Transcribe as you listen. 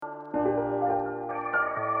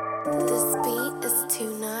This beat is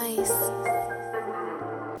too nice.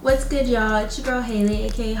 What's good, y'all? It's your girl Haley,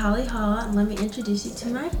 aka Holly Hall, and let me introduce you to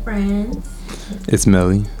my friends. It's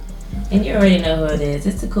Melly. And you already know who it is.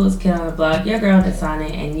 It's the coolest kid on the block, your girl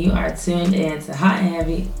Dasani, and you are tuned in to Hot and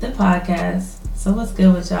Heavy, the podcast. So what's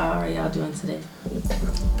good with y'all? How are y'all doing today?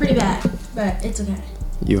 Pretty bad, but it's okay.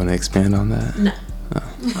 You want to expand on that? No.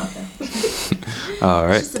 Okay. All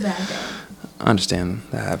right. It's just a bad day. I understand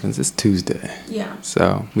that happens. It's Tuesday. Yeah.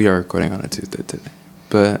 So we are recording on a Tuesday today.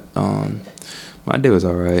 But my day was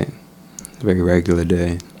all right. Very regular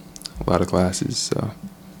day. A lot of classes, so.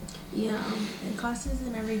 Yeah, and classes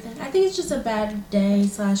and everything. I think it's just a bad day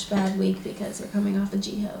 / bad week because we're coming off of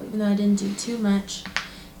GHO. Even though I didn't do too much,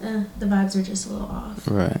 the vibes are just a little off.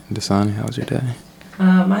 Right. Dasani, how was your day?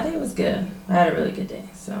 My day was good. I had a really good day,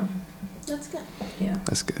 so. That's good. Yeah.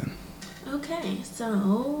 That's good. Okay,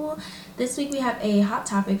 so this week we have a hot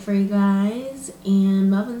topic for you guys, and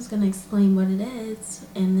Melvin's going to explain what it is,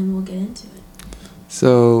 and then we'll get into it.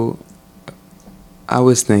 So I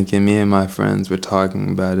was thinking, me and my friends were talking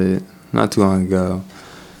about it not too long ago,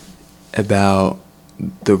 about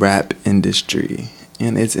the rap industry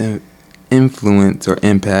and its influence or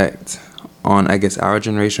impact on, I guess, our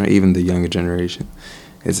generation or even the younger generation.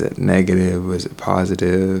 Is it negative? Was it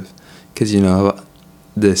positive? Because, you know,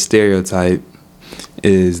 the stereotype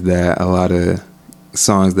is that a lot of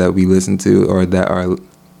songs that we listen to or that are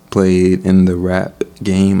played in the rap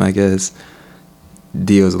game, I guess,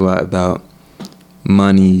 deals a lot about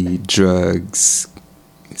money, drugs,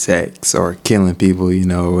 sex, or killing people, you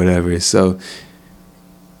know, or whatever. So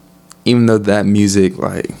even though that music,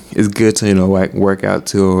 like, is good to, you know, like, work out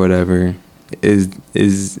to or whatever,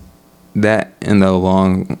 is that in the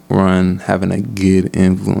long run having a good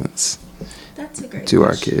influence That's a great to our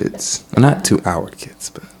question. kids? Not to our kids,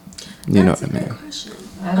 but you know That's what I a mean. great question.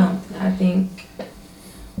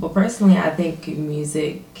 Personally, I think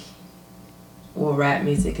music, rap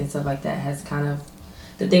music and stuff like that has kind of,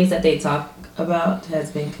 the things that they talk about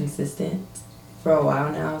has been consistent for a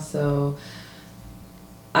while now. So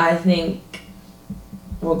I think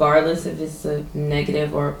regardless if it's a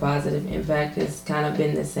negative or a positive impact, it's kind of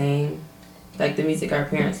been the same. Like the music our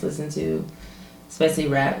parents listen to, especially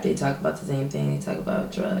rap, they talk about the same thing. They talk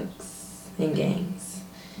about drugs and gangs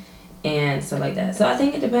and stuff like that. So I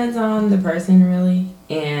think it depends on the person really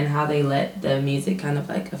and how they let the music kind of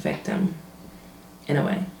like affect them in a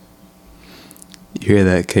way. You hear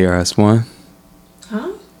that KRS-One?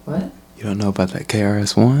 Huh? What? You don't know about that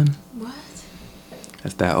KRS-One? What?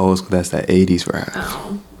 That's that old school, that's that 80s rap.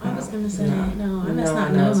 Oh, I was going to say, No. no, I No must not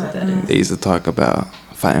one know knows about what that that. They used to talk about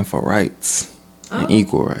fighting for rights and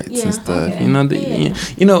equal rights yeah, and stuff. okay. You know,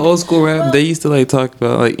 you know, old school rap. Well- They used to like talk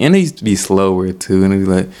about like, and they used to be slower too, and it'd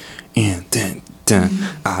be like, and then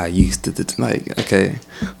I used to like, okay,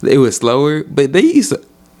 it was slower, but they used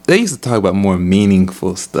to talk about more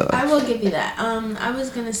meaningful stuff. I will give you that. I was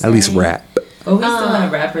going to say. At least rap. But we still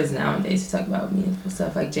have rappers nowadays who talk about meaningful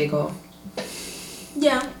stuff like J. Cole.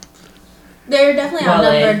 Yeah. They're definitely Wale.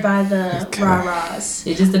 outnumbered by the Okay. rah-rahs.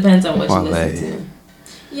 It just depends on what you Wale. listen to.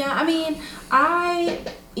 Yeah, I mean, I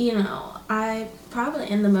probably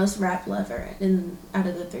am the most rap lover out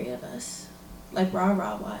of the three of us. Like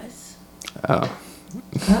rah-rah wise. Oh,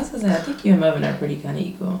 I was gonna say, I think you and Melvin are pretty kind of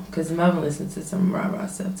equal because Melvin listens to some rah-rah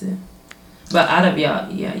stuff too. But out of y'all,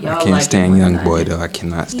 yeah, y'all I can't like stand it more Young than I Boy do. though. I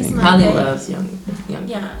cannot He's stand. my- Holly Okay. loves young.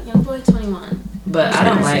 Yeah, Young Boy 21. But I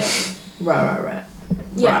don't like Say. rah rap.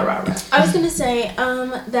 Yeah. Rah rap. I was gonna say,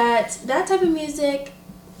 that type of music,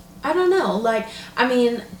 I don't know. Like, I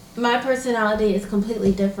mean, my personality is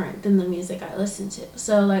completely different than the music I listen to.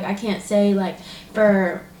 So, like, I can't say, like,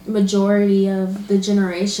 for majority of the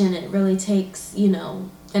generation, it really takes, you know,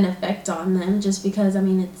 an effect on them just because, I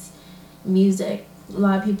mean, it's music. A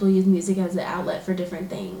lot of people use music as an outlet for different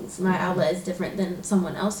things. My outlet is different than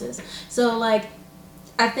someone else's. So, like,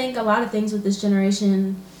 I think a lot of things with this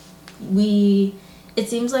generation, it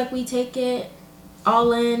seems like we take it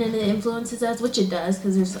all in and it influences us, which it does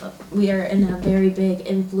because we are in a very big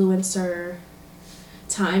influencer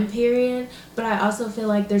time period. But I also feel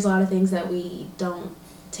like there's a lot of things that we don't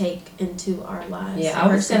take into our lives. Yeah, I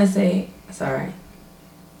was gonna say. Sorry,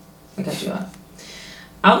 I cut you off.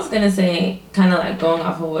 I was gonna say, kind of like going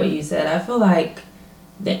off of what you said. I feel like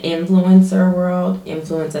the influencer world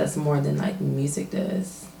influences us more than like music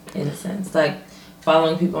does, in a sense. Like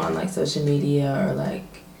following people on like social media or like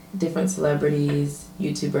different celebrities,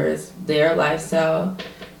 YouTubers, their lifestyle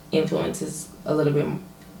influences a little bit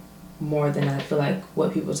more than I feel like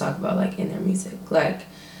what people talk about like in their music. Like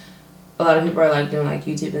a lot of people are like doing like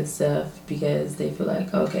YouTube and stuff because they feel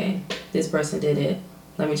like, okay, this person did it,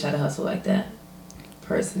 let me try to hustle like that.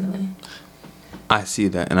 personally. I see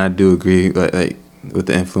that, and I do agree. Like with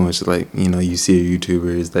the influence, like you see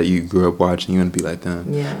YouTubers that you grew up watching, you want to be like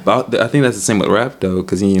them. Yeah. But I think that's the same with rap though,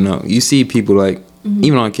 because you see people like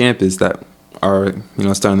even on campus that are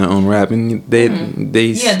starting their own rap, and they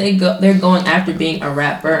they're going after being a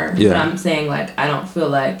rapper. Yeah. But I'm saying like I don't feel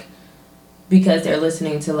like because they're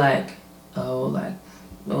listening to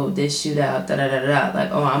this shootout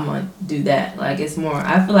like I'm gonna do that. Like it's more.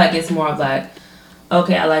 I feel like it's more of like,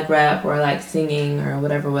 okay, I like rap or I like singing or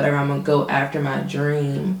whatever. I'm gonna go after my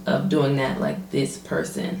dream of doing that like this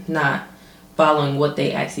person, not following what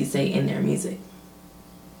they actually say in their music.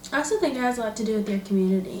 I also think it has a lot to do with their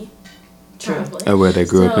community. True. Probably. Or where they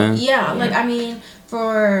grew up in. Yeah, like I mean,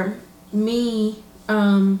 for me,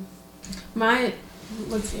 where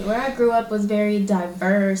I grew up was very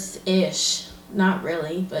diverse-ish. Not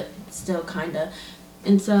really, but still kind of.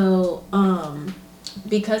 And so,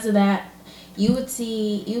 because of that, you'd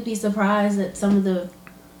be surprised at some of the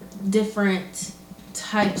different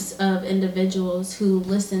types of individuals who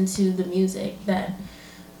listen to the music that,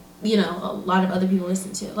 a lot of other people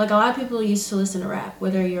listen to. Like, a lot of people used to listen to rap,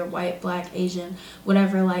 whether you're white, black, Asian,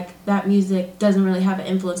 whatever. Like, that music doesn't really have an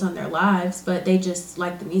influence on their lives, but they just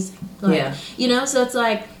like the music. Like, yeah. So it's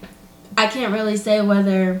like, I can't really say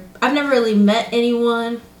whether... I've never really met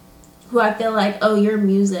anyone who I feel like, oh, your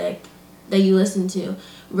music that you listen to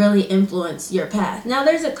really influenced your path. Now,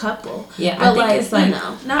 there's a couple. Yeah, but I think it's like...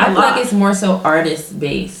 not I feel a lot. like it's more so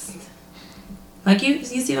artist-based. Like, you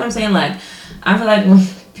see what I'm saying? Like, I feel like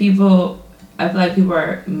people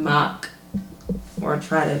are mock or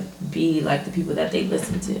try to be like the people that they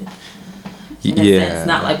listen to. In a sense,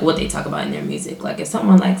 not like what they talk about in their music. Like, if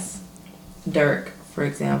someone likes Dirk, for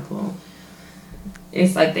example,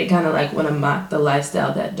 it's like they kind of like want to mock the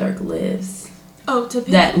lifestyle that Dirk lives. Oh,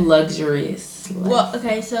 that luxurious life. Well,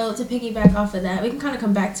 okay, so to piggyback off of that, we can kind of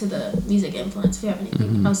come back to the music influence if you have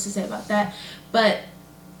anything else to say about that. But,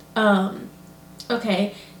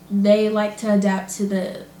 okay, they like to adapt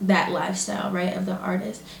to that lifestyle, right, of the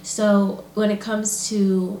artist. So when it comes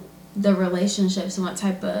to the relationships and what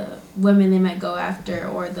type of women they might go after,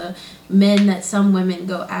 or the men that some women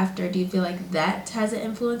go after, do you feel like that has an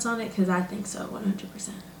influence on it? Because I think so, 100%.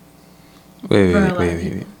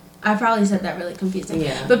 Wait. I probably said that really confusing.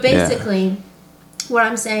 Yeah. But basically, what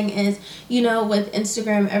I'm saying is, with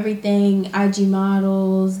Instagram, everything, IG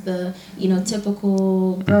models, the,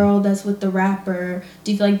 typical girl that's with the rapper,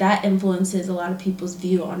 do you feel like that influences a lot of people's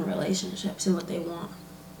view on relationships and what they want?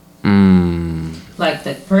 Like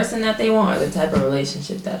the person that they want or the type of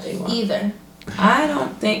relationship that they want? Either. I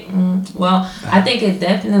don't think... I think it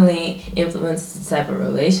definitely influences the type of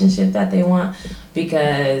relationship that they want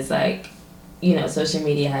because, like, social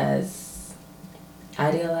media has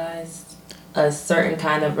idealized a certain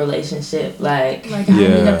kind of relationship. Like I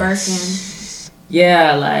need a Birkin.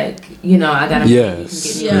 Yeah, like, I got a man who can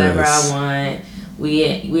give me whatever I want. We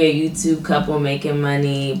a YouTube couple making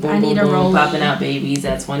money. Boom, boom, boom, popping out babies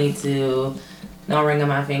at 22. No ring on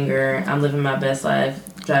my finger. I'm living my best life,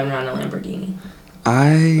 driving around a Lamborghini.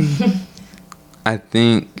 I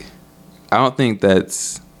don't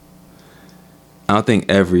think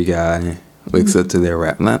every guy looks up to their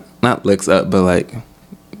rap. Not looks up, but like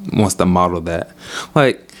wants to model that.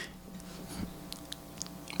 Like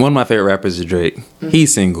one of my favorite rappers is Drake.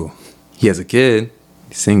 He's single. He has a kid.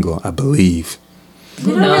 He's single, I believe.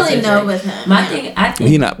 We don't really know with him. I think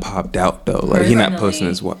he not popped out though. Like he not posting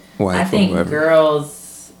his wife I or think whatever.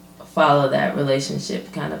 Girls follow that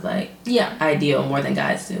relationship kind of like ideal more than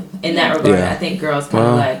guys do. In that regard, I think girls kind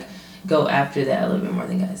of like go after that a little bit more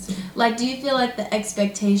than guys do. Like, do you feel like the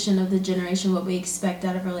expectation of the generation, what we expect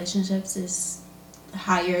out of relationships, is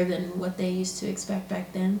higher than what they used to expect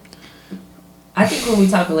back then? I think when we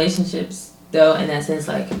talk relationships, though, in that sense,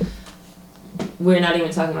 like, we're not even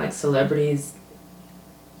talking like celebrities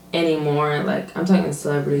anymore. Like, I'm talking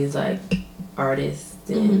celebrities like artists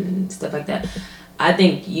and stuff like that. I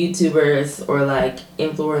think YouTubers or like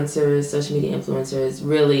influencers, social media influencers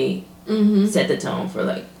really set the tone for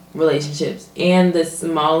like relationships and the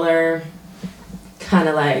smaller kind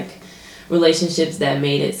of like relationships that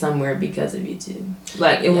made it somewhere because of YouTube.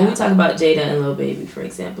 Like, and when we talk about Jada and Lil Baby, for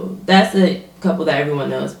example, that's a couple that everyone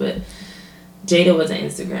knows, but Jada was an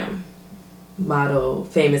Instagram model,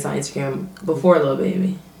 famous on Instagram before Lil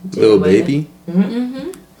Baby. Lil Baby?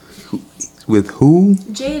 With who?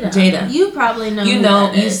 Jada. You probably know.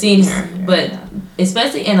 You've seen her, but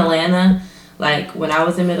especially in Atlanta, like when I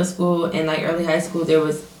was in middle school and like early high school, there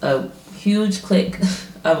was a huge clique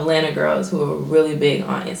of Atlanta girls who were really big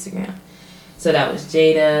on Instagram. So that was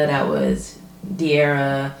Jada, that was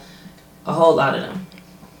De'Ara, a whole lot of them.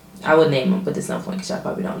 I would name them, but there's no point because y'all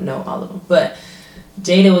probably don't know all of them. But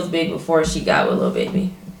Jada was big before she got with Lil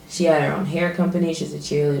Baby. She had her own hair company. She's a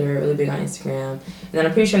cheerleader, really big on Instagram. And then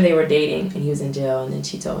I'm pretty sure they were dating, and he was in jail. And then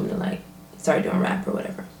she told him to like start doing rap or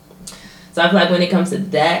whatever. So I feel like when it comes to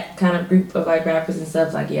that kind of group of like rappers and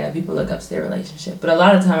stuff, like yeah, people look up to their relationship. But a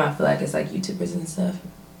lot of the time, I feel like it's like YouTubers and stuff.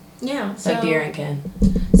 Yeah. It's like Dear and Ken.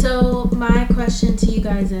 So my question to you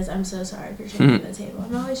guys is, I'm so sorry for shaking the table.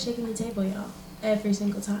 I'm always shaking the table, y'all, every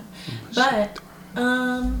single time. But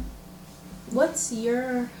what's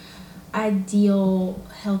your ideal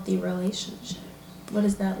healthy relationship? What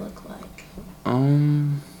does that look like?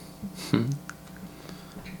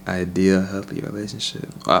 Ideal healthy relationship.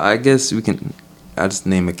 I guess I'll just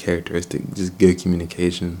name a characteristic. Just good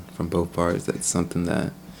communication from both parts. That's something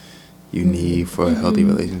that you need for a healthy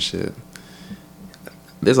relationship.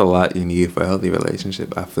 There's a lot you need for a healthy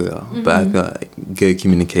relationship, I feel. But I feel like good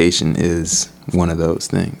communication is one of those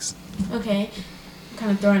things. Okay.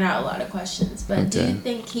 Kind of throwing out a lot of questions, but do you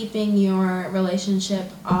think keeping your relationship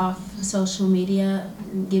off social media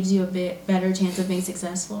gives you a bit better chance of being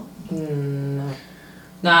successful? No.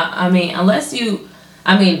 Nah, I mean, unless you,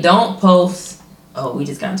 don't post, oh, we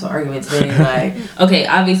just got into an argument today, like, okay,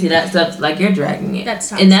 obviously that stuff, like, you're dragging it.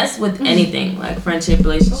 That's and that's with anything, like friendship,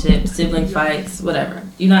 relationship, sibling fights, whatever.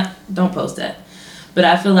 Don't post that. But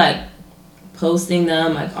I feel like posting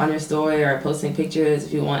them like on your story or posting pictures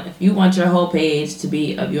if you want your whole page to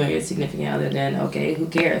be of you and your significant other, then okay, who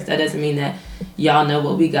cares? That doesn't mean that y'all know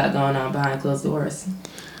what we got going on behind closed doors.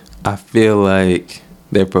 I feel like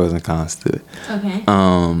there are pros and cons to it. Okay.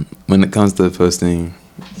 When it comes to posting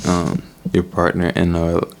your partner and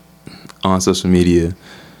on social media,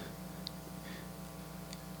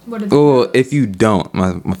 what are the pros? if you don't,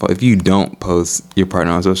 my fault, if you don't post your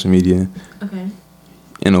partner on social media, okay,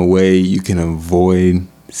 in a way you can avoid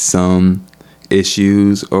some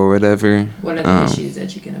issues or whatever. What are the issues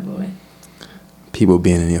that you can avoid? People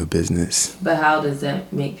being in your business. But how does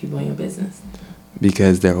that make people in your business?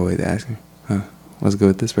 Because they're always asking, let's go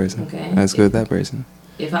with this person. Okay. Let's go with that person.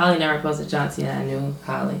 If Holly never posted Chauncey and I knew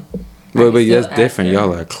Holly. But that's different.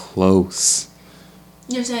 Y'all are close.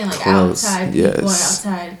 You're saying like Close, outside yes. people or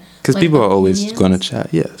outside. Because like, people are always opinions? going to chat.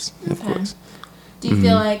 Yes, of Okay. course. Do you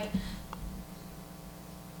feel like,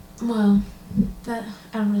 well, that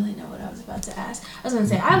I don't really know what I was about to ask. I was going to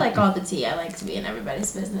say, I like all the tea. I like to be in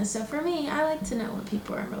everybody's business. So for me, I like to know when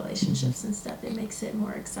people are in relationships and stuff. It makes it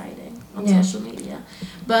more exciting on social media.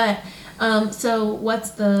 But, so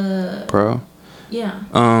what's the... Pro?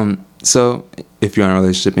 Yeah. So if you're in a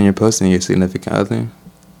relationship and you're posting your significant other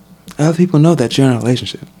people know that you're in a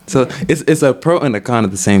relationship. So it's a pro and a con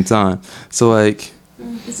at the same time. So like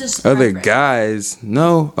It's just other preference. guys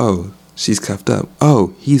know, oh, she's cuffed up.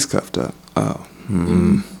 Oh, he's cuffed up. Oh,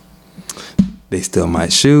 They still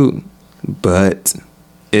might shoot, but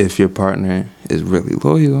if your partner is really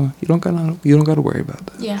loyal, you don't gotta worry about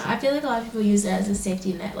that. Yeah, I feel like a lot of people use it as a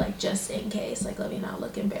safety net, like just in case, like let me not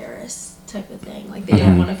look embarrassed type of thing. Like they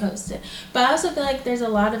don't want to post it. But I also feel like there's a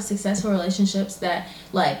lot of successful relationships that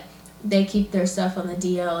like they keep their stuff on the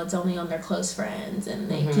DL. It's only on their close friends, and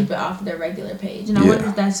they keep it off their regular page. And I wonder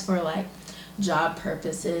if that's for like job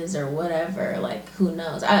purposes or whatever. Like who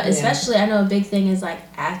knows? Especially, I know a big thing is like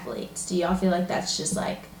athletes. Do y'all feel like that's just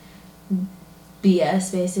like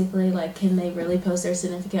BS basically? Like can they really post their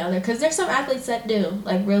significant other? Because there's some athletes that do,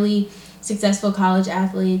 like really successful college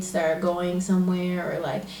athletes that are going somewhere, or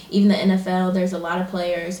like even the NFL. There's a lot of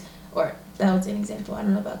players, or that was an example. I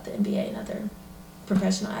don't know about the NBA and other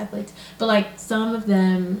professional athletes, but like some of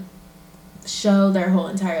them show their whole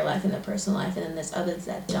entire life and their personal life, and then there's others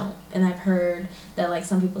that don't. And I've heard that like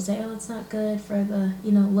some people say, oh, it's not good for the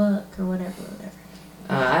look or whatever.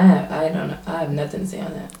 I don't know. I have nothing to say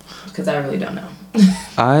on that because I really don't know.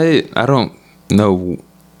 I don't know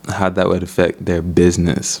how that would affect their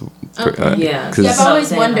business. Okay. Yeah. 'cause I've always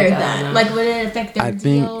Like, wondered I don't that. know. Like, would it affect their I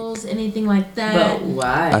think- deals, anything like that? But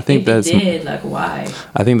why? I think if it did, like why?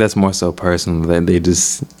 I think that's more so personal that they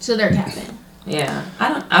just So they're capping. Yeah.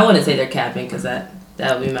 I wouldn't say they're capping because that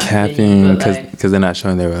would be my capping opinion. But like, because they're not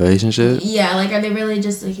showing their relationship. Yeah, like, are they really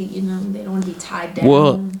just, like, they don't want to be tied down?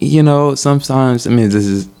 Well, sometimes, I mean,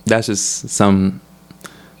 that's just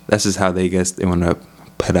how they want to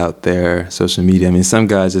put out their social media. I mean, some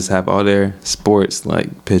guys just have all their sports,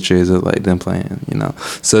 like, pictures of, like, them playing,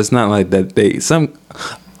 So it's not like that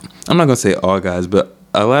I'm not going to say all guys, but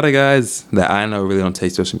a lot of guys that I know really don't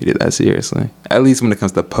take social media that seriously. At least when it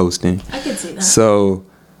comes to posting. I could see that. So,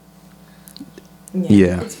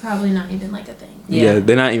 yeah. It's probably not even, like, a thing. Yeah,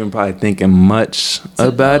 they're not even probably thinking much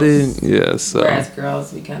about it. Yeah, so. Whereas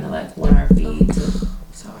girls, we kind of like want our feed to.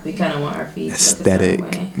 Sorry. We kind of want our feet aesthetic. to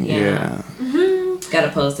look a certain way. Yeah. Gotta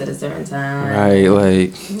post at a certain time. Right,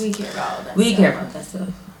 like We care about all that We stuff. care about that stuff.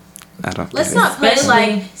 I don't. Let's think not put Especially-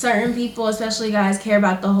 like certain people, especially guys, care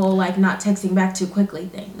about the whole like not texting back too quickly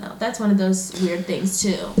thing though. That's one of those weird things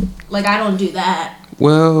too. Like I don't do that.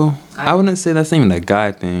 Well, I wouldn't say that's even a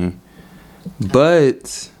guy thing,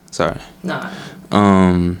 but sorry. No.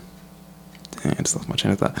 Dang, I just lost my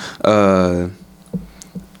train of thought.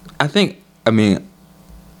 I think, I mean,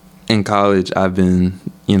 in college, I've been,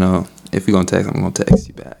 you know, if you're gonna text, I'm gonna text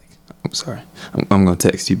you back. I'm sorry, I'm gonna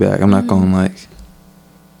text you back. I'm not gonna like,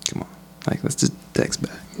 come on, like let's just text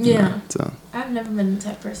back. you Yeah. know, so I've never been the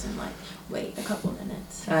type of person like wait a couple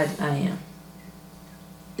minutes. I am.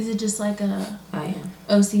 Is it just like a I am.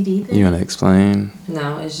 OCD thing? you wanna explain?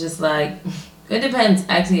 No, it's just like, it depends.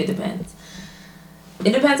 Actually, it depends.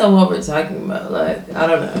 It depends on what we're talking about. Like, I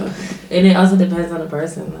don't know. And it also depends on the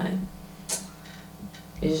person. Like,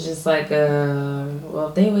 it's just like, well,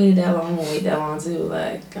 if they waited that long, I'm going to wait that long too.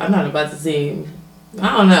 Like, I'm not about to seem,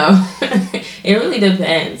 I don't know. It really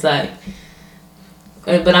depends. Like,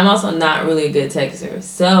 but I'm also not really a good texter.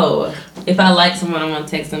 So, if I like someone, I'm going to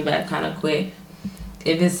text them back kind of quick.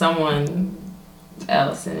 If it's someone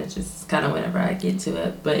else, and it's just kind of whenever I get to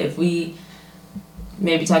it. But if we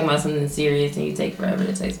maybe talking about something serious and you take forever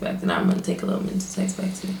to text back, then I'm going to take a little minute to text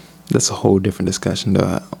back too. That's a whole different discussion,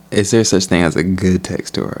 though. Is there such thing as a good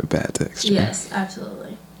texter or a bad texter? Yes,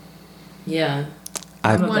 absolutely. Yeah.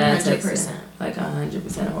 I've I'm a bad 100%. texter. Like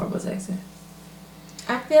 100% a horrible texter.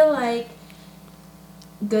 I feel like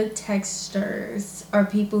good texters are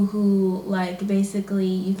people who like basically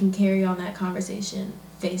you can carry on that conversation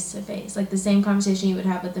face to face. Like the same conversation you would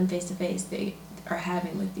have with them face to face, they are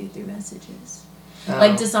having with you through messages.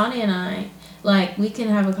 Like Dasani and I, like we can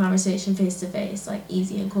have a conversation face to face, like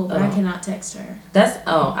easy and cool, but I Oh. cannot text her.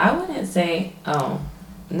 I wouldn't say, I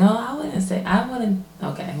wouldn't,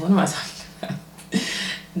 okay, what am I talking about?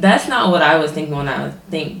 That's not what I was thinking when I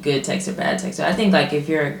think good texter, bad texter. I think like if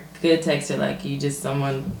you're a good texter, like you just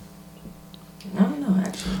someone, I don't know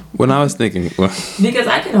actually. when I was thinking, well, Because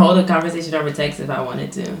I can hold a conversation over text if I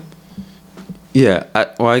wanted to. yeah,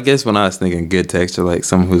 I guess when I was thinking good texter, like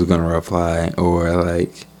someone who's gonna reply or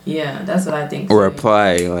like Yeah, that's what I think. or too.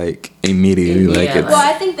 reply like immediately, Yeah, like like- it's Well,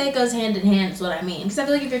 I think that goes hand in hand is what I mean. Because I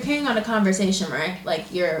feel like if you're carrying on a conversation, right, like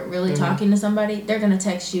you're really talking to somebody, they're going to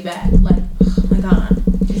text you back. Like, oh my God.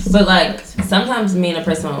 But like sometimes me and a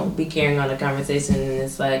person will be carrying on a conversation and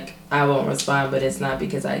it's like I won't respond, but it's not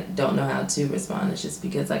because I don't know how to respond. It's just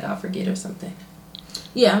because like I'll forget or something.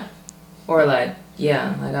 Yeah. Or like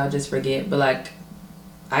like I'll just forget. But like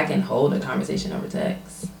I can hold a conversation over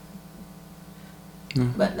text.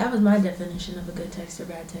 But that was my definition of a good texter,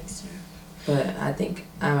 bad texter. But I think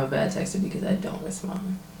I'm a bad texter because I don't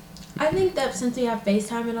respond. I think that since we have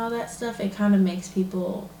FaceTime and all that stuff, it kind of makes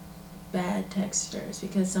people bad texters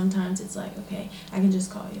because sometimes it's like, okay, I can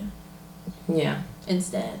just call you Yeah.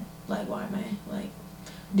 instead. Like, why am I like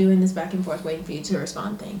doing this back and forth waiting for you to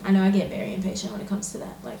respond thing? I know I get very impatient when it comes to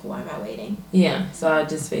that. Like, why am I waiting? Yeah. So I'll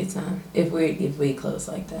just FaceTime if we close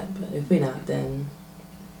like that. But if we're not, then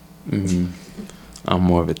hmm I'm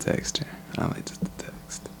more of a texter. I like just to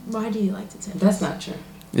text. Why do you like to text? that's not true.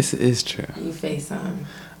 It's true. You FaceTime.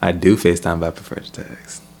 I do FaceTime, but I prefer to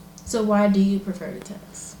text. So why do you prefer to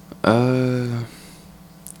text?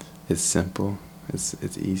 It's simple.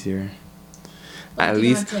 It's easier. Like, At you don't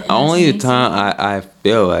least have to only the entertain time someone? I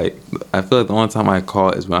feel like the only time I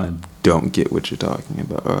call is when I don't get what you're talking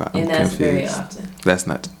about or I'm And that's confused. very often. That's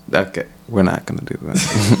not okay. We're not gonna do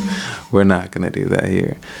that. We're not gonna do that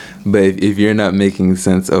here. But if you're not making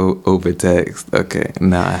sense over text, okay,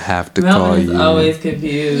 now I have to call Melvin you. is always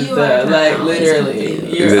confused. You are Like always literally,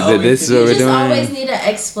 confused. you're This always is what You we're just doing. always need an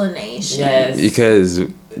explanation. Yes. Because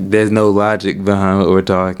there's no logic behind what we're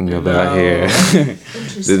talking about No. here.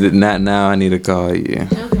 Interesting. Not now. I need to call you.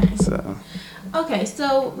 Okay. So Okay,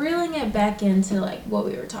 so reeling it back into like what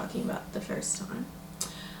we were talking about the first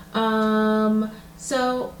time.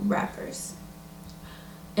 So rappers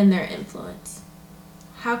and their influence.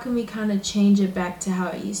 How can we kind of change it back to how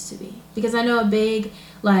it used to be? Because I know a big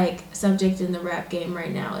like subject in the rap game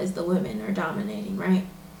right now is the women are dominating, right?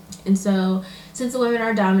 And so since the women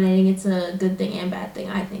are dominating, it's a good thing and bad thing,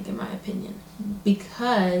 I think, in my opinion.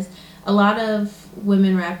 Because a lot of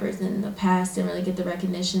women rappers in the past didn't really get the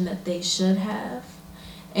recognition that they should have.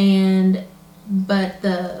 But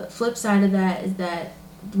the flip side of that is that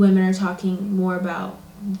women are talking more about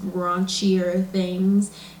raunchier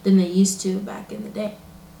things than they used to back in the day.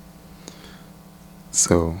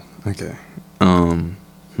 So okay.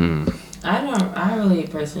 I really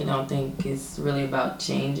personally don't think it's really about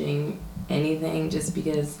changing anything, just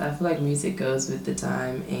because I feel like music goes with the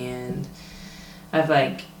time, and I feel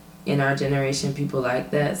like in our generation people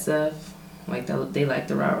like that stuff, like they like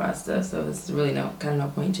the rah-rah stuff, so it's really no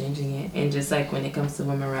point changing it. And just like when it comes to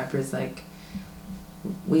women rappers, like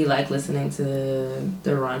we like listening to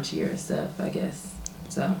the raunchier stuff, I guess.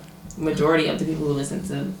 So majority of the people who listen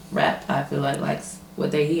to rap, I feel like likes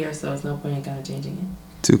what they hear, so it's no point in kind of changing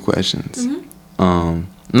it. 2 questions.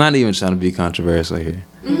 Not even trying to be controversial here.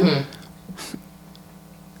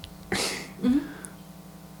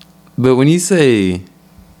 But when you say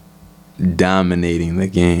dominating the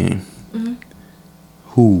game,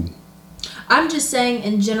 who? I'm just saying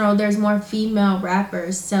in general, there's more female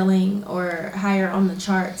rappers selling or higher on the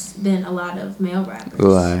charts than a lot of male rappers.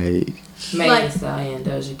 Like Megan Thee Stallion,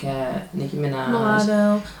 Doja Cat, Nicki Minaj,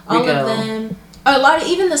 Mulatto, all Rico. of them. A lot of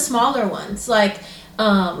even the smaller ones, like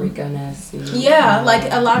Rico Nasty. yeah,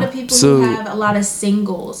 like a lot of people So- who have a lot of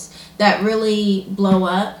singles that really blow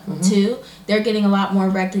up too. They're getting a lot more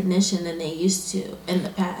recognition than they used to in the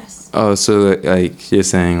past. oh, so like you're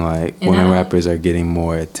saying like And women I- rappers are getting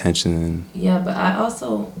more attention than Yeah, but I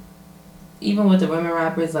also, even with the women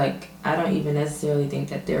rappers, like, I don't even necessarily think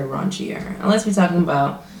that they're raunchier. Unless we're talking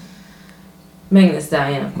about Megan Thee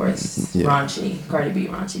Stallion, of course, Yeah. raunchy. Cardi B,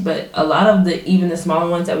 raunchy. But a lot of even the smaller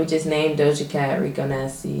ones that we just named, Doja Cat, Rico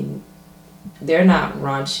Nasty, they're not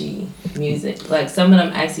raunchy music. Like, some of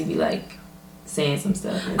them actually be, like, saying some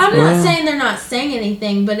stuff. I'm not Well- saying they're not saying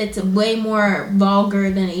anything, but it's way more vulgar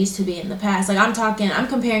than it used to be in the past. Like I'm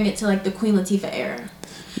comparing it to like the Queen Latifah era.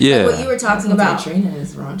 yeah. Like what you were talking about. Trina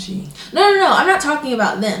is raunchy. No, I'm not talking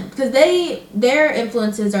about them because their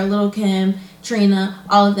influences are Lil' Kim, Trina,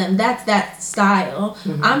 all of them. That's that style.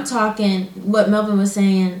 I'm talking what Melvin was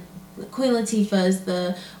saying. Queen Latifah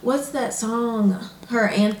is what's that song? Her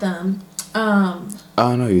anthem. I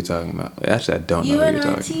don't know what you're talking about. Actually, I don't know what you're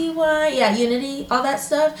talking about. UNITY, yeah, Unity, all that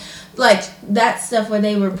stuff. Like that stuff where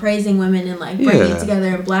they were praising women and like bringing Yeah. it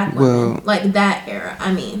together in black women. Well- Like that era.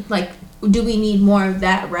 I mean, like, do we need more of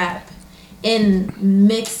that rap in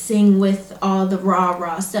mixing with all the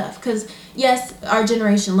raw stuff? Because yes, our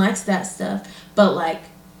generation likes that stuff, but like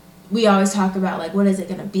we always talk about like what is it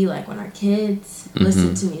gonna be like when our kids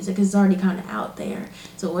listen to music? 'Cause it's already kind of out there.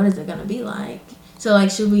 So what is it gonna be like? So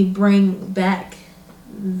like, should we bring back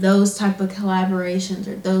those type of collaborations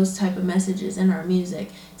or those type of messages in our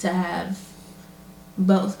music to have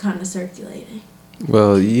both kind of circulating?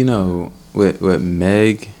 Well, you know, with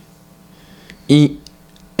Meg, and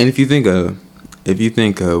if you think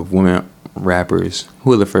of women rappers,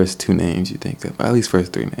 who are the first 2 names you think of? At least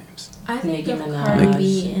first 3 names. I think Nicki of Cardi Minaj,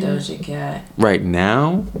 B and Doja Cat. Right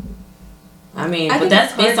now? I mean, I but think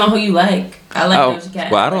that's it's based on who you like. I like Doja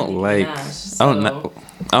Cat. Well, I like don't Nicki like. Minaj,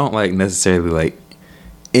 I don't like necessarily like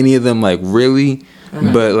any of them like really,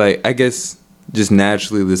 but like I guess just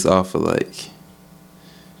naturally this off of like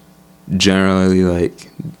generally like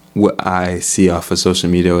what I see off of social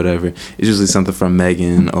media or whatever. It's usually something from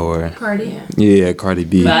Megan or Cardi. Yeah. Cardi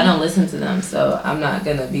B. But I don't listen to them, so I'm not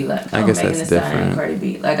gonna be like, I guess Megan that's Thee Stallion and different. Cardi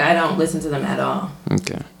B. Like, I don't listen to them at all.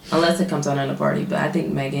 Okay. Unless it comes on in a party. But I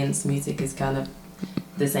think Megan's music is kind of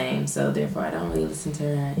the same, so therefore I don't really listen to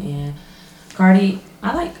her. And Cardi,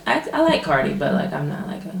 I like Cardi, but like I'm not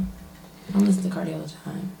like I don't listen to Cardi all the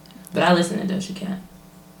time. But I listen to Doja Cat,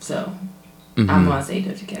 so I'm gonna say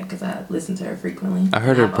Doja Cat because I listen to her frequently. I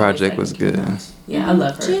heard her I've always project liked was Nicki good. Minaj. Yeah, I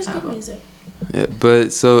love her. She has good album. music. Yeah,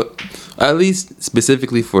 but so at least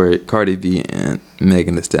specifically for Cardi B and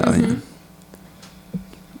Megan Thee Stallion,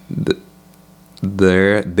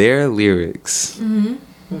 their lyrics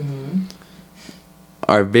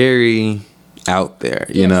are very out there,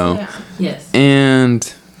 you know. Yeah. Yes.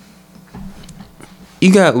 And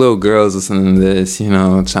you got little girls listening to this, you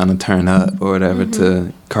know, trying to turn up or whatever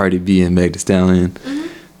to Cardi B and Meg Thee Stallion.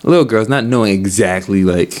 Little girls not knowing exactly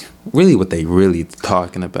like really what they really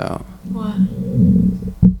talking about. What?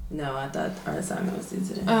 No, I thought our assignment was due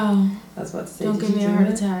today. Oh, I was about to say, don't did give you me a do heart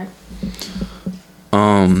it? attack.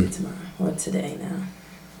 It's tomorrow or today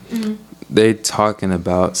now. They talking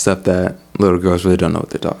about stuff that little girls really don't know what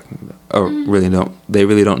they're talking about, or they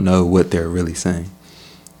really don't know what they're really saying.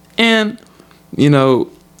 And you know,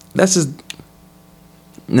 that's just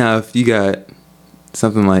now if you got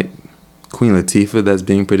something like Queen Latifah that's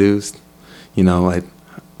being produced, you know, like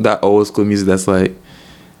that old school music that's like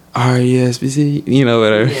R-E-S-P-C, you know,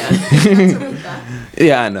 whatever. Yeah.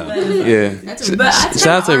 Yeah, I know. Yeah. That's But I think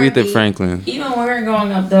Shout out to Aretha R&B Franklin. Even when we were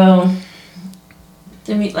growing up, though,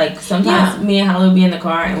 to me, like, sometimes me and Holly would be in the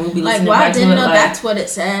car and we'd be Like, listening wow, I back to didn't it, know like, that's what it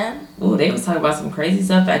said. ooh, they was talking about some crazy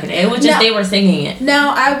stuff back in the day. It was just No. they were singing it.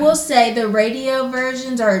 Now, I will say the radio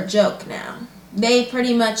versions are a joke now. they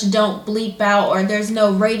pretty much don't bleep out, or there's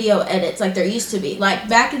no radio edits like there used to be. Like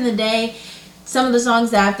back in the day, some of the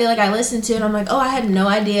songs that I feel like I listened to and I'm like, oh, I had no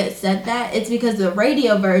idea it said that. It's because the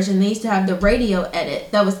radio version, they used to have the radio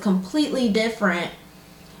edit that was completely different,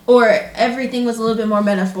 or everything was a little bit more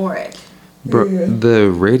metaphoric. Bro, the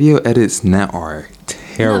radio edits now are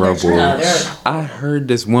terrible. No, they're- I heard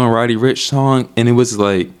this one Roddy Ricch song and it was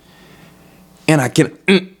like, and I can,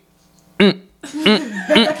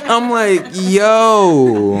 I'm like,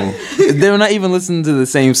 yo, they're not even listening to the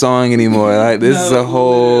same song anymore. Like, this is a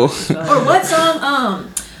whole. Or what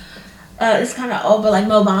song? It's kind of old, but like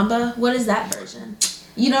Mo Bamba. What is that version?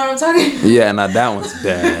 You know what I'm talking about? Yeah, now that one's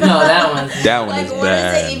bad. No, that one's That one Like, is what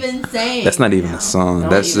bad. is it even saying? That's not even a song. No,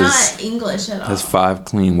 That's It's just, not English at all. that's 5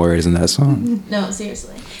 clean words in that song. No,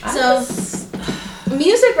 seriously. I So, just-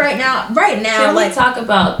 music right now, Can we like talk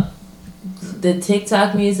about the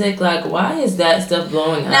TikTok music? Like, why is that stuff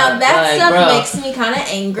blowing up? now that like, stuff bro, makes me kind of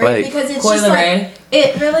angry Like, because it's Coi just like Leray.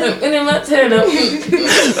 it really. And then my turn up.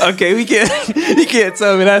 Okay, we can't. You can't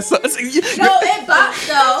tell me that song. No, it bops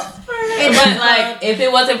though. It But like, if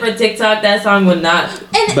it wasn't for TikTok, that song would not.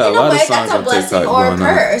 And But a in lot a of way, songs that's a on blessing TikTok or a going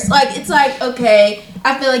on. curse. Like, it's like, okay,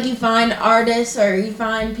 I feel like you find artists or you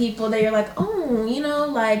find people that you're like, oh, you know,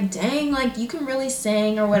 like, dang, like, you can really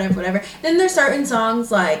sing or whatever. Then there's certain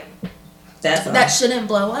songs, like, That's that shouldn't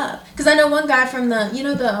blow up. Because I know one guy from the, you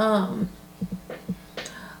know, the,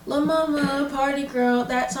 La Mama, Party Girl,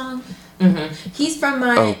 that song. Mm-hmm. He's from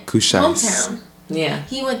my Oh, Kushais. hometown. Yeah.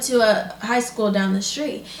 He went to a high school down the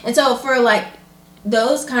street. And so for, like,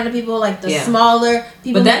 those kind of people, like the Yeah. smaller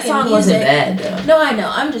people But that making song music, wasn't bad though. No, I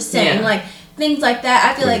know. I'm just saying, Yeah. like, things like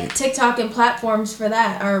that. I feel Wait. like TikTok and platforms for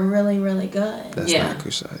that are really, really good. That's Yeah. not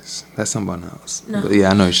Kushais. That's someone else. No. But yeah,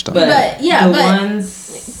 I know what you're talking about. But, yeah, the but-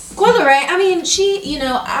 ones. Coi Leray, I mean, she, you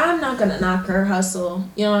know, I'm not gonna knock her hustle.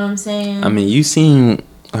 You know what I'm saying? I mean, you seen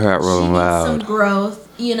her at she Rolling needs some Loud. growth.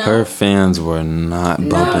 You know. Her fans were not bumping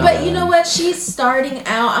No, but her. you know what? She's starting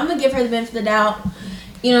out. I'm gonna give her the benefit of the doubt.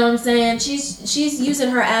 You know what I'm saying? She's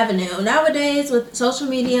using her avenue nowadays with social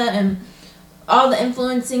media and all the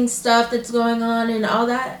influencing stuff that's going on and all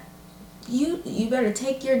that. You better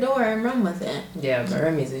take your door and run with it. Yeah, but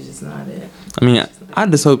her music's just not it. I mean, I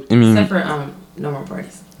just hope. I mean, Except for No More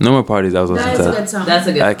Parties. No More Parties. I was That listening is a to. good song. That's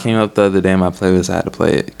a good. That came up the other day in my playlist. I had to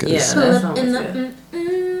play it. Cause Yeah. Pull that up song in was the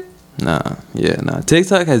good. Nah.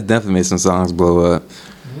 TikTok has definitely made some songs blow up.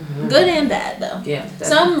 good and bad though. Yeah.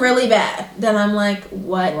 Some really bad that I'm like,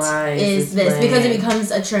 what Why is is this? this Because it playing?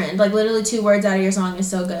 becomes a trend. Like literally 2 words out of your song is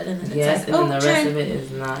so good, and then it's Yes, like, and oh, then the rest trend. of it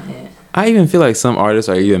is not it. I even feel like some artists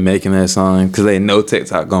are even making that song because they know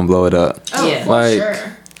TikTok gonna blow it up. Oh, Yeah. for Like, sure.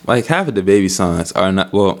 Like half of the Baby songs are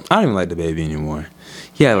not. Well, I don't even like the Baby anymore.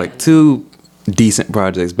 He had like 2 decent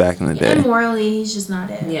projects back in the day. And morally, he's just not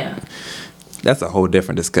it. Yeah. That's a whole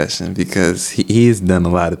different discussion because he's done a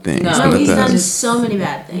lot of things No, in No, the he's done past. so many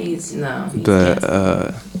bad things. He's no. he But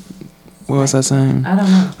can't. what was I saying? I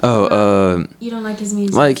don't know. Oh, You don't like his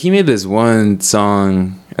music. like he made this one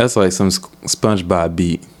song that's like some SpongeBob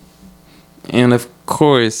beat, and of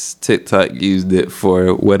course TikTok used it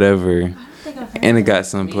for whatever, I don't think I've heard and it that. got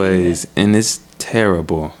some Me plays, and it's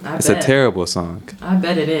terrible. I It's a bet. terrible song. I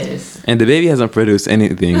bet it is. And the Baby hasn't produced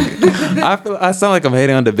anything. I sound like I'm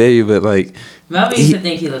hating on the Baby, but like Melvin used to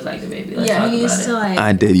think he looked like the Baby. Let's Yeah, talk he used about to it. like.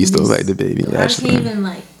 I did used to look like the Baby. I Actually, can't even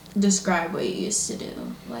like describe what you used to do,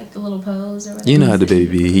 like the little pose or whatever. you know how the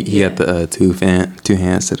Baby he Yeah. got the two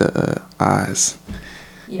hands to the eyes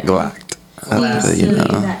Yeah. glocked. He used to You do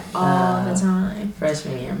know, that all the time.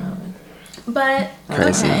 Freshman year, Melvin. But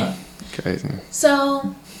Crazy. okay, crazy.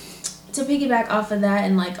 so to piggyback off of that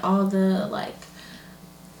and like all the like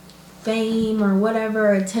fame or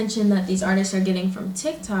whatever attention that these artists are getting from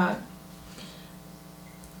TikTok,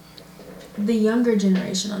 the younger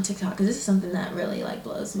generation on TikTok, because this is something that really like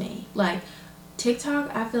blows me. Like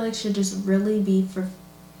TikTok, I feel like should just really be for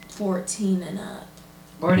 14 and up.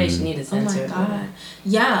 Or they should need to Oh censor my it. god,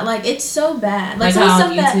 yeah, like it's so bad. Like some how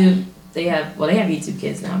stuff that YouTube, they have YouTube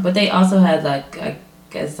Kids now, but they also had like, I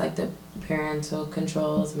guess like the parental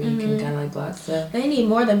controls where you can Mhm. kind of like block stuff. they need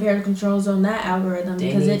more than parental controls on that algorithm They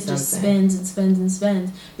because need it just something. spins and spins and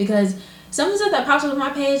spins. Because some of the stuff that pops up on my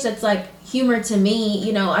page that's like humor to me,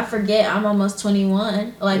 you know, I forget I'm almost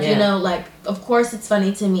 21. Like, you Yeah. know, like of course it's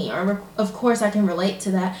funny to me, or of course I can relate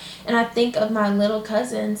to that. And I think of my little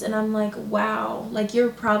cousins and I'm like, wow, like you're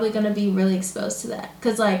probably going to be really exposed to that.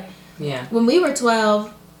 Because like Yeah. when we were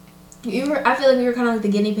 12, I feel like we were kind of like the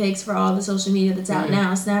guinea pigs for all the social media that's out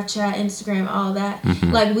now. Snapchat, Instagram, all that.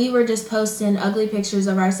 Like, we were just posting ugly pictures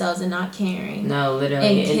of ourselves and not caring. No,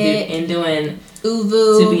 literally. And doing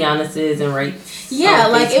Uvu. To be honest, and rates. Yeah,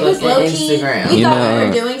 like, it was low-key. Instagram. We thought we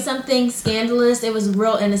were doing something scandalous. It was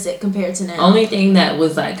real innocent compared to now. Only thing that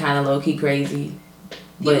was, like, kind of low-key crazy,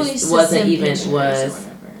 but wasn't even, was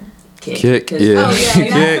Kick. Yeah. Oh, yeah.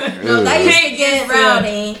 Kick. No, that used to get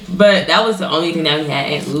rowdy. But that was the only thing that we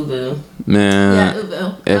had in Uvu. Man. Yeah,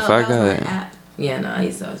 Uvu. If I that was got my app. Yeah, no, I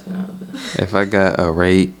used to always been on Uvu. If I got a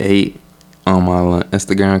rate 8 on my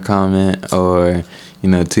Instagram comment, or, you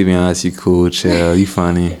know, to be honest, you cool, chill, you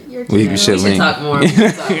funny. We should link. Talk more.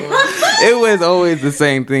 It was always the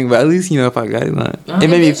same thing, but at least, you know, if I got it, like, it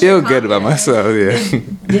made me feel good about myself. Yeah.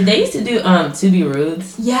 Did they used to do To Be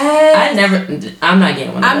Rudes? Yes. I'm not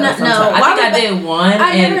getting one. I'm of those. not. No. I think I did one.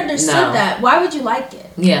 I never understood that. Why would you like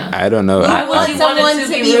it? Yeah. I don't know. Why would you want someone it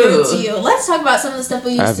to be rude to you? Let's talk about some of the stuff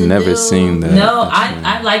we used to do. I've never seen that. No,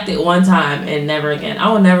 I liked it one time and never again.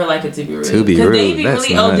 I will never like it to be rude. To be rude. They be That's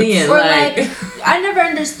really nuts. ODing. Or like, I never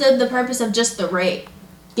understood the purpose of just the rate.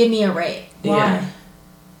 Give me a rate. Why? Yeah.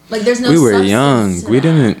 Like, there's no. We were substance young. to We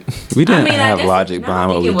that. didn't I have guess- logic behind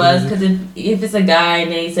what I we think it was did. because if it's a guy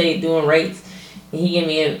and they say doing rates, and he gave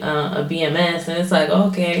me a BMS, and it's like,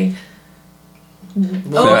 okay. Oh,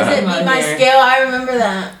 was it Beat My Scale? I remember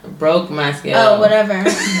that. Broke my scale. Oh, whatever.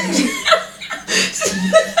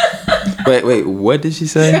 Wait, what did she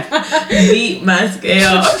say? Beat my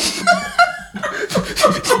scale.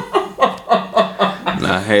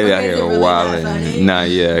 Nah, Haley out Okay, is it here really that funny? wilding. Nah,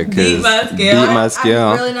 yeah, cause Beat my scale. Beat My Scale.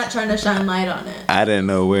 I'm really not trying to shine light on it. I didn't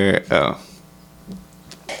know where. Oh,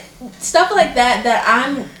 Stuff like that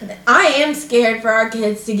I am scared for our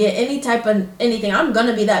kids to get any type of anything. I'm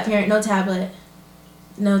gonna be that parent. No tablet.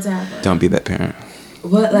 don't be that parent.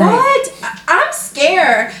 What? I'm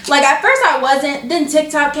scared. Like, at first I wasn't. Then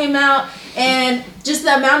TikTok came out, and just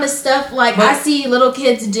the amount of stuff like I see little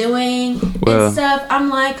kids doing and stuff. I'm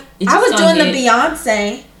like, I was doing the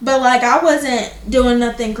Beyonce, but like I wasn't doing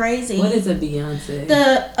nothing crazy. What is a Beyonce?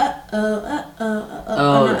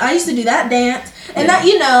 I used to do that dance, and that,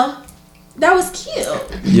 you know, that was cute.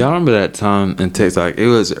 Y'all remember that time in TikTok? It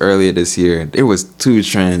was earlier this year. There was 2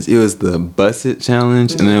 trends. It was the Bust It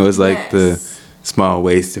challenge, and then it was like the small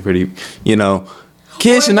waist, pretty, you know.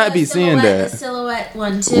 Kids should not be seeing that. The silhouette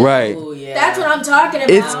one too. Right. Ooh, yeah. That's what I'm talking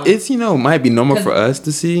about. It's you know, might be normal for us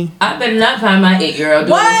to see. I better not find my 8-year-old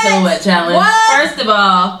doing the silhouette challenge. What? First of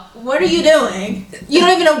all, What are you doing? You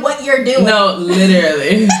don't even know what you're doing. no,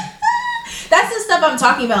 literally. That's the stuff I'm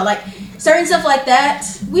talking about. Like, certain stuff like that,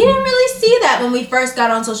 we didn't really see that when we first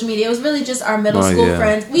got on social media. It was really just our middle school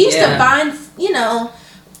friends. We used to find, you know,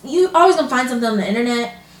 you always gonna find something on the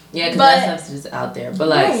internet. Yeah, because that stuff's just out there. But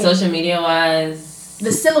like social media wise,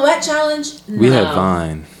 the silhouette challenge. We had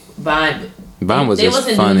Vine. Vine was just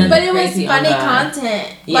funny. But it was funny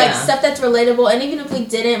content. Like, stuff that's relatable. And even if we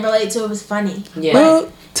didn't relate to it, it was funny. Yeah.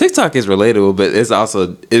 Well, TikTok is relatable, but it's also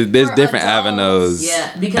there's For different adults. avenues.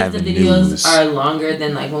 Yeah, because the videos are longer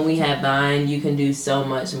than like when we had Vine, you can do so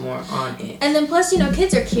much more on it. And then plus, you know,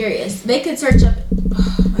 kids are curious. They could search up.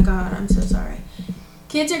 Oh my God, I'm so sorry.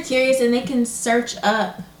 Kids are curious and they can search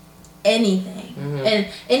up anything, and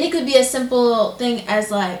it could be a simple thing as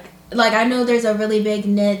like I know there's a really big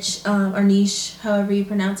niche or niche, however you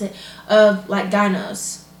pronounce it, of like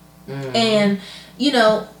gynos, and you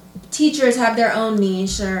know, teachers have their own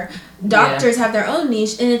niche or doctors have their own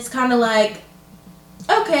niche, and it's kind of like,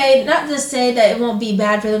 okay, not to say that it won't be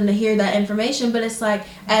bad for them to hear that information, but it's like,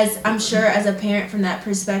 as I'm sure as a parent from that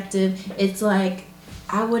perspective, it's like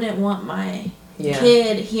I wouldn't want my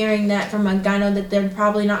kid hearing that from a gyno that they're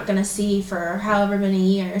probably not going to see for however many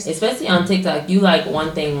years. Especially on TikTok, you like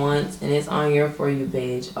one thing once and it's on your For You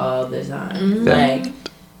page all the time. Like,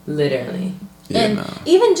 literally. And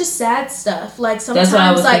even just sad stuff. Like, sometimes, that's what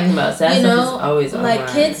I was like, thinking about. Sad you stuff know, is always like,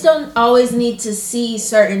 online. kids don't always need to see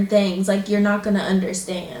certain things. Like, you're not going to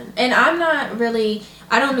understand. And I'm not really,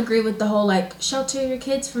 I don't agree with the whole, like, shelter your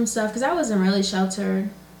kids from stuff, because I wasn't really sheltered.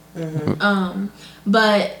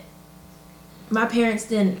 But my parents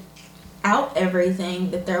didn't out everything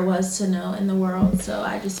that there was to know in the world, so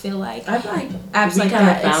I just feel like apps like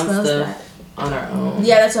that expose that on our own.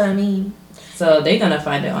 Yeah, that's what I mean. So they're gonna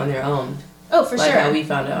find it on their own. Oh, for like sure. How we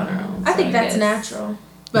found it on our own. I think that's natural.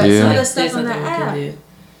 But some of the stuff on that app,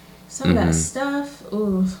 some of that stuff,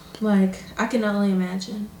 ooh, like I can only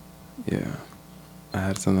imagine. Yeah, I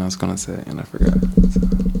had something I was gonna say and I forgot.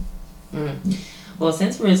 Well,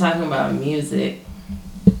 since we were talking about music,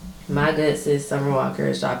 my good sis Summer Walker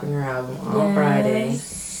is dropping her album on Friday.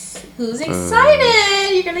 Who's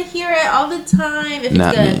excited? You're gonna hear it all the time if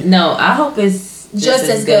Not it's good. me. No, I hope it's just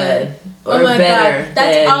as good. Or Oh my better. god,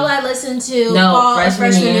 that's than- all I listened to. No, fall of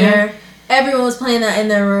freshman year. Everyone was playing that in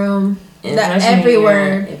their room. in That freshman every year,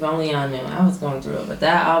 word. If only I knew. I was going through it. But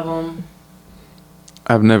that album,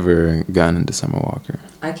 I've never gotten into Summer Walker.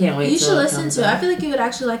 I can't wait You till should it listen comes to it. I out. feel like you would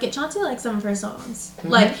actually like it. Chauncey likes some of her songs. Mhm.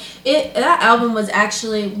 Like that album was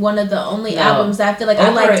actually one of the only No. albums that I feel like I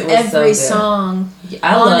Over liked It was so every good. song.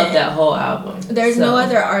 I on love it. that whole album. There's So, no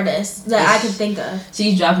other artist that I can think of.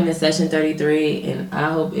 She's dropping in Session 33, and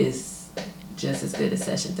I hope it's just as good as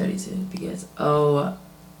Session 32 because, oh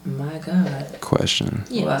my God. Question.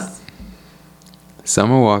 Yes.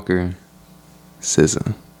 Summer Walker,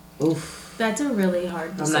 SZA. Oof. That's a really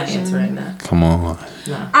hard I'm decision. not answering that. Come on.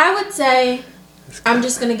 No. I would say, I'm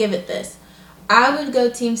just gonna give it this. I would go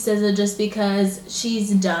Team SZA just because she's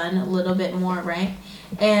done a little bit more, right?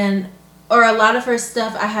 Or a lot of her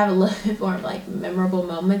stuff, I have a little bit more like memorable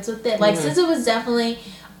moments with it. Like SZA was definitely,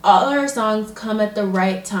 all her songs come at the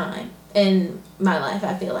right time in my life.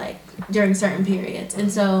 I feel like during certain periods,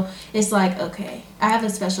 and so it's like okay, I have a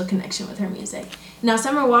special connection with her music. Now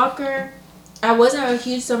Summer Walker. I wasn't a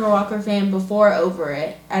huge Summer Walker fan before Over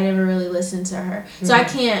It. I never really listened to her. So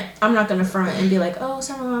I'm not going to front and be like, oh,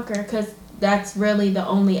 Summer Walker, because that's really the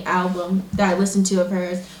only album that I listened to of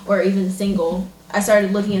hers, or even single. I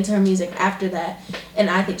started looking into her music after that,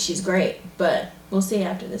 and I think she's great. But we'll see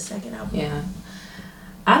after this second album. Yeah.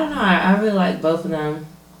 I don't know. I really like both of them.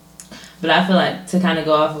 But I feel like to kind of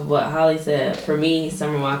go off of what Holly said, for me,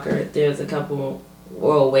 Summer Walker, there's a couple,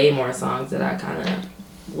 or way more songs that I kind of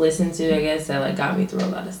listened to, I guess, that like got me through a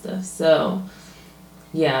lot of stuff. So,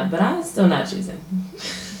 yeah, but I'm still not choosing.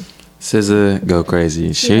 SZA, go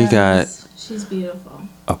crazy. She got She's beautiful.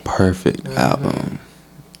 a perfect album.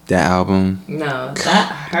 That album. No,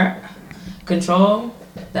 that her Control,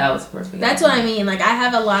 that was perfect. That's what I mean. Like, I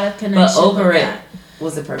have a lot of connection But Over with It that.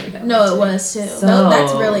 was the perfect album. No, too. it was too. So-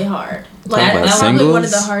 That's really hard. Like, Talk about that's probably singles, one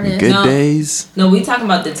of the hardest. Good No. Days. No, we talking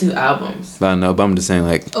about the two albums. But I know, but I'm just saying,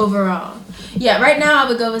 like, Overall. Yeah, right now I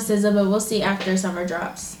would go with SZA, but we'll see after summer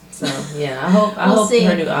drops. So yeah, I hope We'll see.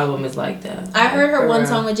 her new album is like that. I heard her For one real.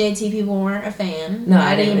 song with JT. People weren't a fan. No,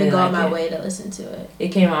 I didn't even really go out like my it. way to listen to it. It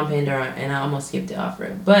came on Pandora, and I almost skipped it off for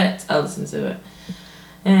it, but I listened to it.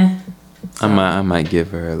 So, I might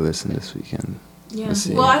give her a listen this weekend. Yeah. Let's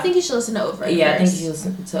see. Well, I think you should listen to Over It yeah, I think first. you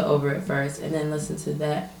listen to Over It first, and then listen to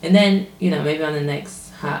that, and then maybe on the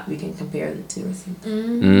next hop we can compare the two or something.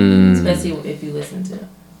 Mm-hmm. Especially if you listen to it.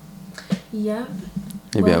 Yep.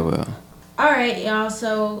 Maybe Well, I will. All right, y'all.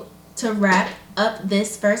 So to wrap up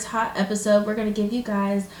this first hot episode, we're gonna give you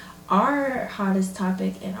guys our hottest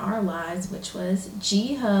topic in our lives, which was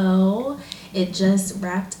Jiho. It just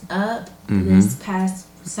wrapped up this past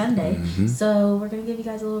Sunday, so we're gonna give you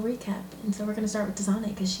guys a little recap. And so we're gonna start with Dasani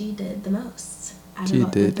because she did the most. out of She all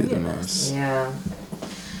did the do three the of us. most. Yeah.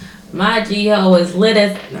 My G-Ho is lit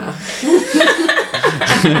as no.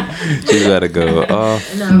 She's about to go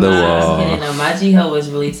off No, the I'm I'm wall. kidding. No, my G-Ho was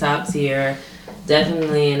really top tier.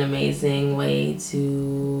 Definitely an amazing way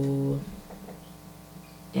to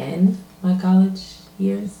end my college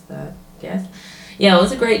years, I guess. Yeah, it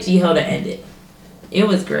was a great G-Ho to end it. It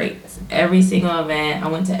was great. Every single event, I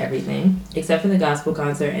went to everything except for the gospel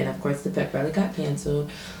concert, and of course the pep rally got canceled.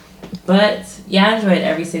 But yeah, I enjoyed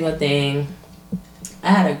every single thing. I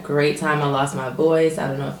had a great time. I lost my voice. I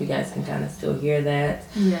don't know if you guys can kind of still hear that.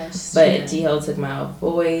 Yes. But G-Ho took my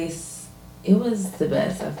voice. It was the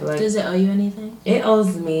best. I feel like Does it owe you anything? it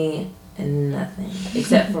owes me nothing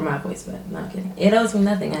except for my voice. But not kidding. It owes me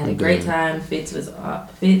nothing. I had a great time. Fits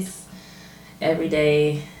every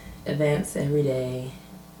day, events every day.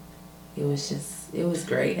 It was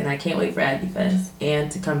great, and I can't wait for Aggie Fest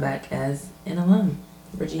and to come back as an alum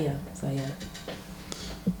for G-Ho. So yeah.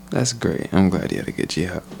 That's great. I'm glad you had a good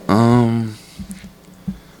G-Ho.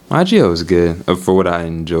 My G-Ho was good for what I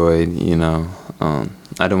enjoyed,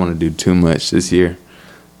 I didn't want to do too much this year,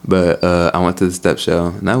 but I went to the step show,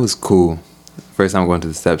 and that was cool. First time going to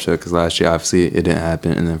the step show, because last year, obviously, it didn't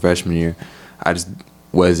happen, and then freshman year, I just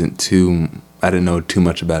I didn't know too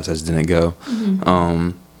much about it, so I just didn't go.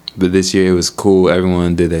 But this year, it was cool.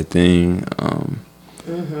 Everyone did their thing.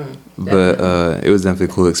 But it was definitely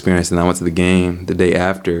a cool experience, and I went to the game the day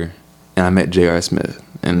after, and I met J.R. Smith,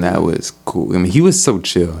 and that was cool. I mean, he was so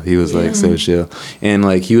chill. He was like so chill, and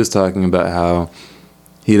like he was talking about how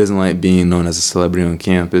he doesn't like being known as a celebrity on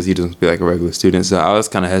campus. He doesn't be like a regular student. So I was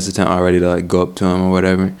kind of hesitant already to like go up to him or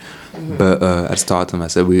whatever. But I just talked to him. I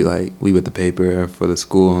said we with the paper for the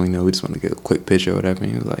school. We just want to get a quick picture or whatever.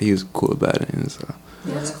 And he was cool about it. And so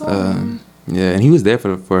That's cool. Yeah, and he was there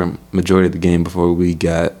for a majority of the game before we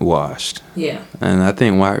got washed. Yeah. And I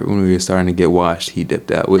think when we were starting to get washed, he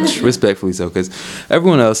dipped out, which respectfully so, because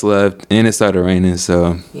everyone else left and it started raining.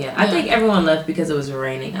 So Yeah, I think everyone left because it was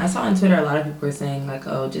raining. I saw on Twitter a lot of people were saying like,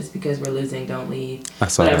 "Oh, just because we're losing, don't leave." I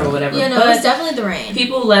saw whatever, that. whatever. Yeah, no, But it was definitely the rain.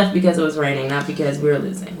 people left because it was raining, not because we were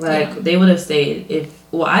losing. Like Yeah. they would have stayed if.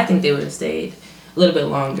 Well, I think they would have stayed a little bit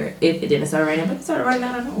longer if it didn't start raining. But it started raining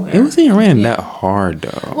out of nowhere. It wasn't even raining that hard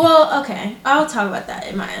though. Well, okay, I'll talk about that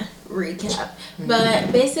in my recap.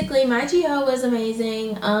 But basically, my GO was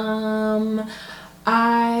amazing.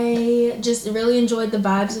 I just really enjoyed the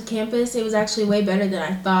vibes of campus. It was actually way better than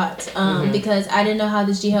I thought because I didn't know how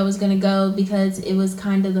this GO was going to go because it was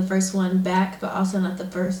kind of the first one back, but also not the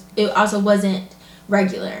first. It also wasn't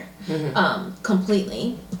regular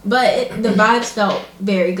completely. But the vibes felt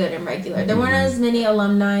very good and regular. There weren't as many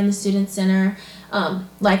alumni in the student center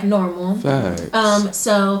like normal. Facts.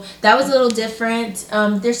 So that was a little different.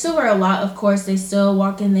 There still were a lot, of course. They still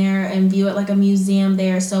walk in there and view it like a museum.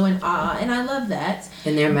 They are so in awe, and I love that.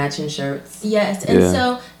 And they're matching shirts. Yes, and Yeah.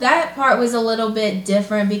 so that part was a little bit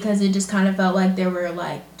different because it just kind of felt like there were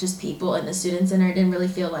like just people in the student center. It didn't really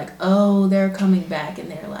feel like, oh, they're coming back and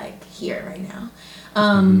they're like here right now.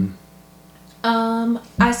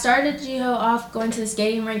 I started GO off going to the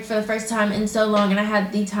skating rink for the first time in so long, and I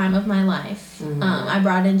had the time of my life. I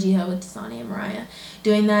brought in GO with Tasani and Mariah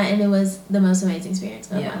doing that, and it was the most amazing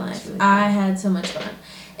experience of my life. Really I had so much fun.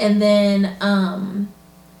 And then,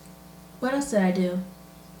 what else did I do?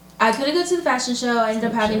 I couldn't go to the fashion show. I ended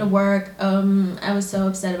up having to work. I was so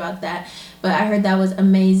upset about that. But I heard that was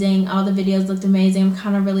amazing. All the videos looked amazing. I'm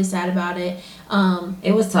kind of really sad about it.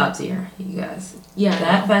 It was top tier, you guys. Yeah.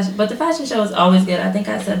 That fashion, but the fashion show is always good. I think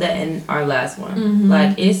I said that in our last one.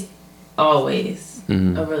 Like it's always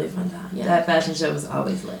a really fun time. Yeah. That fashion show was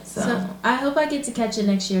always lit. So I hope I get to catch it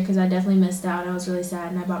next year because I definitely missed out. I was really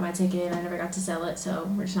sad and I bought my ticket and I never got to sell it. So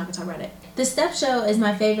we're just not gonna talk about it. The Step Show is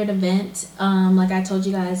my favorite event. Like I told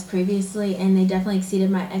you guys previously, and they definitely exceeded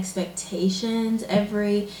my expectations.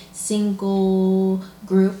 Every single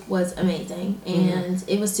group was amazing and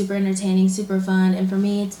it was super entertaining, super fun. And for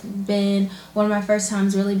me, it's been one of my first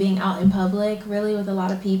times really being out in public, really with a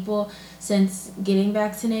lot of people since getting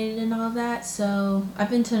vaccinated and all of that. So I've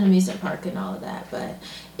been to an amusement park and all of that, but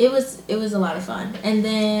it was a lot of fun. And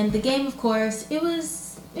then the game, of course, it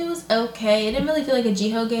was okay. It didn't really feel like a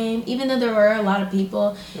GO game, even though there were a lot of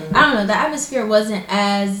people. I don't know, the atmosphere wasn't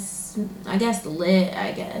as, I guess, lit,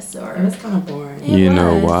 or it was kind of boring. You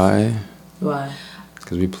know why? Why?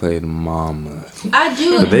 Because we played Mama. I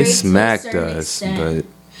do agree. They to a smacked certain us, extent.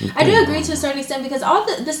 but I do agree to a certain extent because all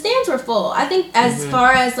the stands were full. I think as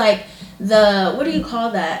far as like the, what do you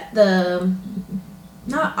call that? The,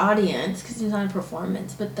 not audience because it's not a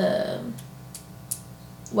performance, but the,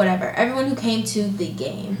 whatever. Everyone who came to the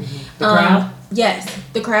game. The crowd? Yes,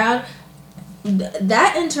 the crowd.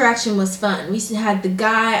 That interaction was fun. We had the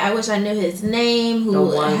guy, I wish I knew his name,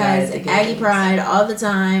 who has Aggie Pride all the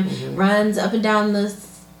time, runs up and down the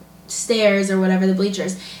stairs or whatever, the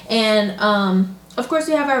bleachers. And of course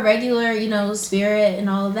we have our regular, spirit and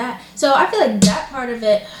all of that. So I feel like that part of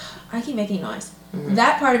it, I keep making noise.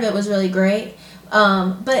 That part of it was really great.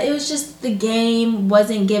 But it was just the game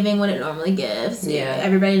wasn't giving what it normally gives. Yeah.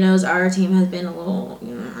 Everybody knows our team has been a little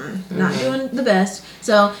not doing the best.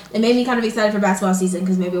 So it made me kind of excited for basketball season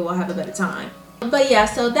because maybe we'll have a better time. But yeah,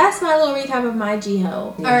 so that's my little recap of my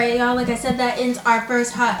GO. Yeah. All right, y'all. Like I said, that ends our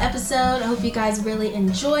first hot episode. I hope you guys really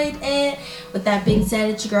enjoyed it. With that being said,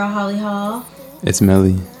 it's your girl Holly Hall. it's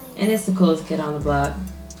Melly. And it's the coolest kid on the block.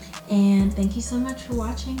 And thank you so much for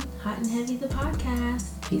watching Hot and Heavy, the podcast.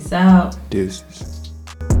 Peace out. Deuces.